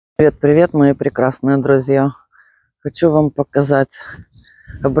Привет, мои прекрасные друзья! Хочу вам показать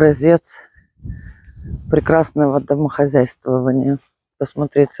образец прекрасного домохозяйствования.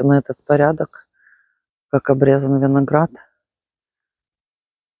 Посмотрите на этот порядок, как обрезан виноград,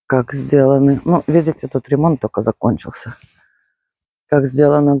 как сделаны... Ну, видите, тут ремонт только закончился. Как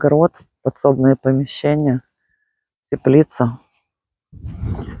сделан огород, подсобные помещения, теплица.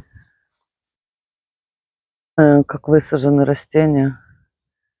 Как высажены растения.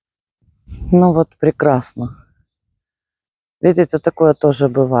 Ну вот, прекрасно. Видите, такое тоже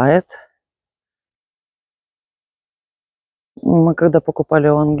бывает. Мы когда покупали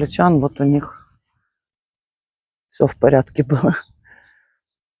у англичан, вот у них все в порядке было.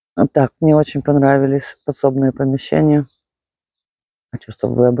 Так, мне очень понравились подсобные помещения. Хочу,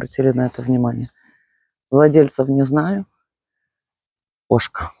 чтобы вы обратили на это внимание. Владельцев не знаю.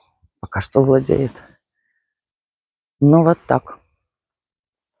 Кошка пока что владеет. Ну вот так.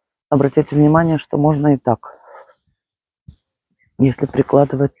 Обратите внимание, что можно и так. Если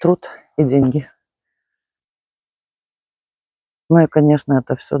прикладывать труд и деньги. Ну и, конечно,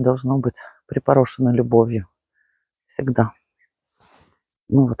 это все должно быть припорошено любовью. Всегда.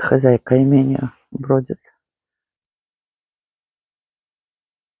 Ну вот хозяйка имения бродит.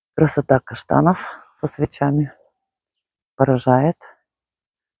 Красота каштанов со свечами поражает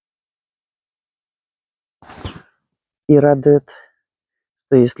и радует,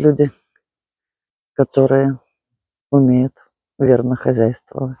 что есть люди, которые умеют верно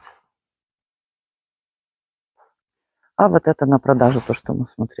хозяйствовать. А вот это на продажу, то, что мы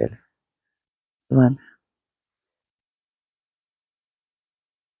смотрели с вами.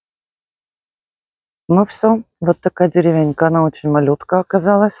 Ну все, вот такая деревенька, она очень малютка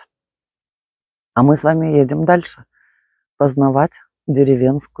оказалась. А мы с вами едем дальше познавать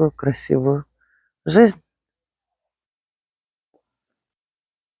деревенскую красивую жизнь.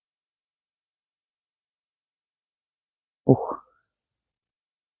 Ух,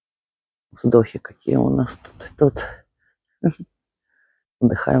 вздохи какие у нас тут.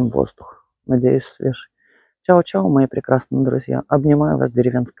 Вдыхаем воздух. Надеюсь, свежий. Чао-чао, мои прекрасные друзья. Обнимаю вас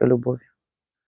деревенской любовью.